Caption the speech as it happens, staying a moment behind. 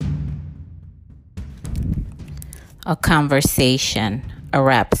a conversation, a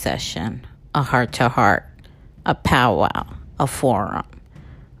rap session, a heart-to-heart, a powwow, a forum,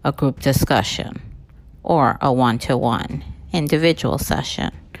 a group discussion, or a one-to-one individual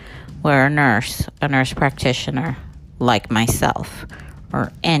session where a nurse practitioner like myself,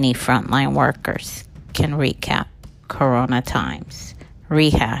 or any frontline workers can recap Corona times,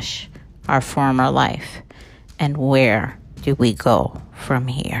 rehash our former life, and where do we go from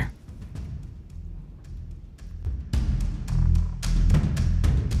here?